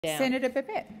Senator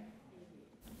Babet.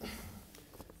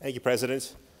 Thank you,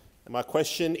 President. My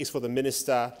question is for the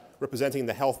Minister representing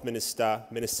the Health Minister,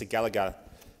 Minister Gallagher.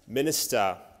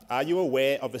 Minister, are you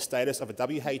aware of the status of the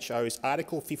WHO's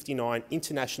Article 59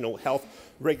 International Health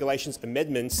Regulations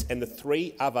Amendments and the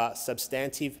 3 other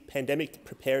substantive pandemic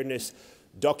preparedness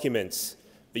documents?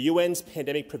 The UN's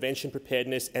Pandemic Prevention,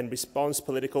 Preparedness and Response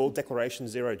Political Declaration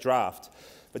Zero draft,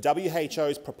 the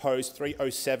WHO's proposed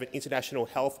 307 International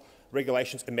Health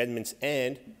Regulations Amendments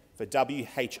and the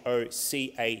WHO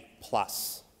CA+.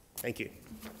 Thank you.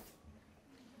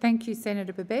 Thank you,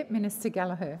 Senator Babet. Minister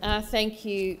Gallagher. Thank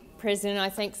you, President. I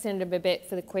thank Senator Babet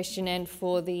for the question and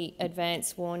for the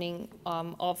advance warning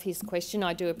of his question.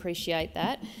 I do appreciate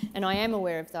that, and I am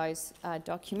aware of those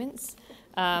documents.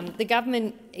 The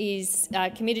government is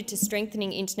committed to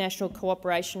strengthening international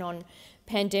cooperation on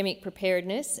pandemic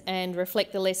preparedness and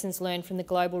reflect the lessons learned from the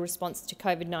global response to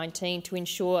COVID-19 to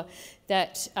ensure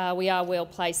that we are well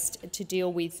placed to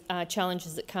deal with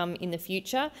challenges that come in the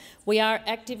future. We are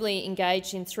actively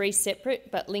engaged in 3 separate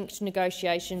but linked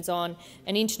negotiations on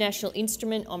an international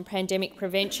instrument on pandemic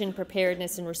prevention,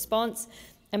 preparedness and response,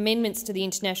 amendments to the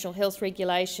International Health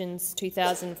Regulations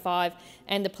 2005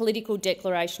 and the Political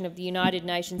Declaration of the United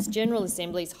Nations General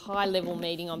Assembly's high-level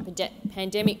meeting on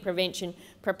pandemic prevention,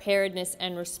 preparedness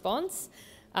and response.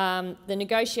 The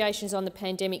negotiations on the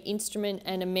pandemic instrument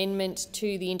and amendment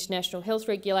to the International Health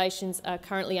Regulations are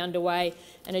currently underway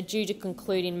and are due to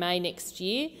conclude in May next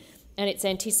year. And it's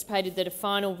anticipated that a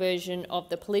final version of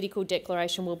the Political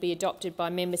Declaration will be adopted by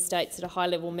member states at a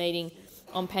high-level meeting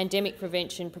on pandemic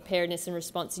prevention, preparedness and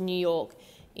response in New York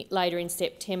later in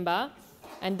September.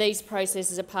 And these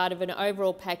processes are part of an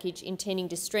overall package intending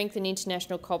to strengthen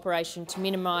international cooperation to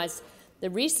minimise the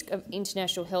risk of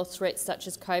international health threats such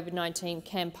as COVID-19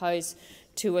 can pose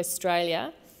to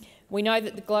Australia. We know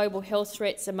that the global health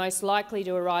threats are most likely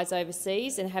to arise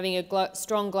overseas, and having a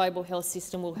strong global health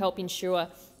system will help ensure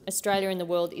Australia and the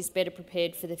world is better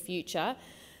prepared for the future.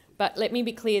 But let me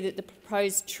be clear that the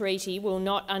proposed treaty will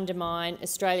not undermine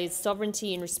Australia's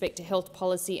sovereignty in respect to health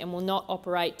policy and will not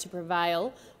operate to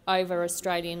prevail over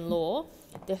Australian law.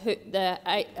 The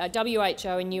WHO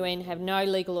and UN have no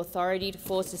legal authority to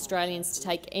force Australians to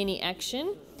take any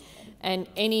action, and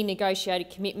any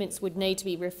negotiated commitments would need to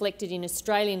be reflected in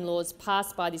Australian laws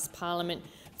passed by this parliament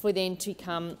for them to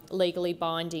become legally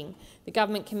binding. The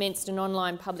government commenced an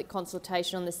online public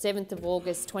consultation on the 7th of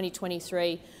August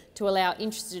 2023 to allow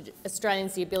interested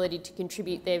Australians the ability to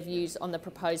contribute their views on the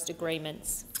proposed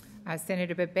agreements.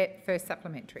 Senator Babet, first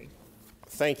supplementary.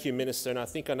 Thank you, Minister, and I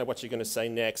think I know what you're going to say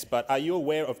next, but are you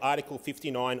aware of Article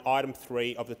 59, Item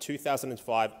 3 of the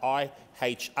 2005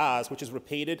 IHRs, which is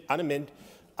repeated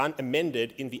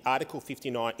unamended in the Article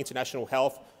 59 International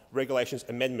Health Regulations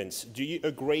Amendments? Do you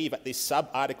agree that this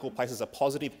sub-article places a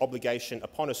positive obligation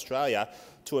upon Australia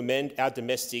to amend our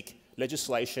domestic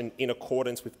legislation in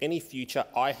accordance with any future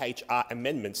IHR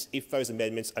amendments if those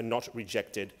amendments are not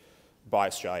rejected by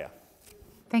Australia?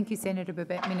 Thank you, Senator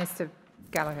Babet. Minister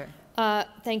Gallagher.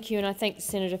 Thank you, and I thank the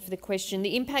Senator for the question.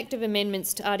 The impact of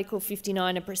amendments to Article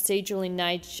 59 are procedural in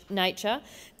nature.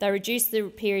 They reduce the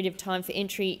period of time for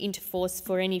entry into force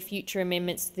for any future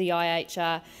amendments to the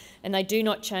IHR, and they do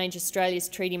not change Australia's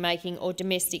treaty-making or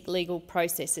domestic legal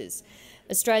processes.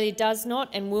 Australia does not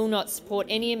and will not support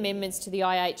any amendments to the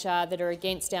IHR that are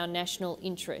against our national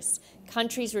interests.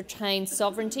 Countries retain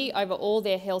sovereignty over all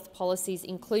their health policies,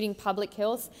 including public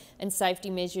health and safety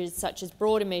measures such as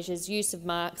broader measures, use of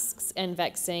masks and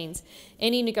vaccines.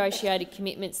 Any negotiated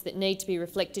commitments that need to be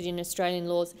reflected in Australian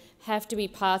laws have to be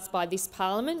passed by this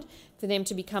parliament for them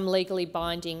to become legally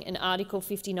binding, and Article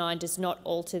 59 does not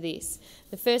alter this.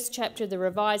 The first chapter of the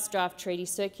revised draft treaty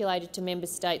circulated to member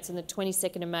states on the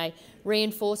 22nd of May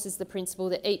reinforces the principle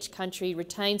that each country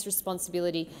retains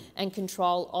responsibility and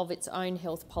control of its own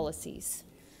health policies.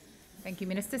 Thank you,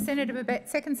 Minister. Senator Babet,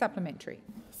 second supplementary.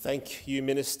 Thank you,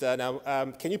 Minister. Now,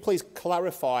 can you please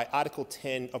clarify Article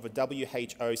 10 of the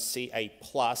WHO CA+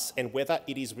 and whether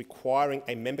it is requiring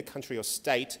a member country or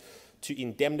state to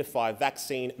indemnify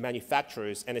vaccine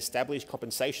manufacturers and establish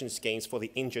compensation schemes for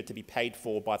the injured to be paid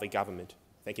for by the government?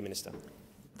 Thank you, Minister.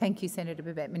 Thank you, Senator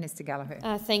Babet. Minister Gallagher.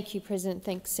 Thank you, President.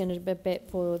 Thanks, Senator Babet,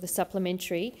 for the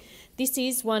supplementary. This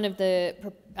is one of the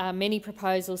many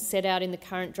proposals set out in the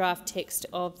current draft text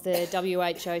of the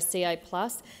WHO CA+.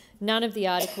 None of the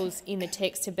articles in the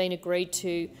text have been agreed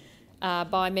to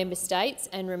by member states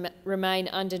and remain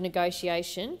under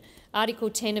negotiation. Article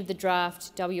 10 of the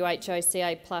draft WHO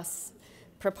CA+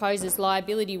 proposes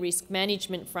liability risk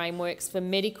management frameworks for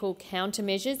medical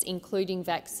countermeasures, including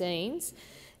vaccines.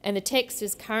 and the text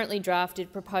as currently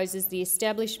drafted proposes the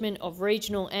establishment of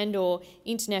regional and/or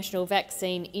international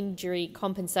vaccine injury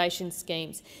compensation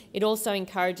schemes. It also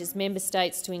encourages member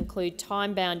states to include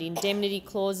time-bound indemnity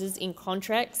clauses in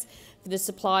contracts for the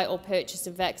supply or purchase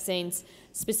of vaccines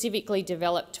specifically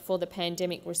developed for the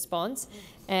pandemic response.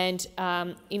 And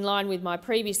in line with my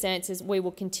previous answers, we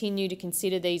will continue to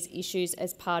consider these issues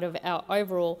as part of our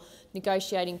overall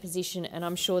negotiating position, and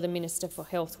I'm sure the Minister for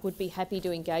Health would be happy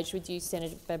to engage with you,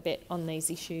 Senator Babet, on these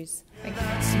issues.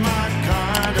 That's my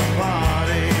kind of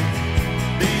party.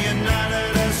 The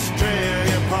United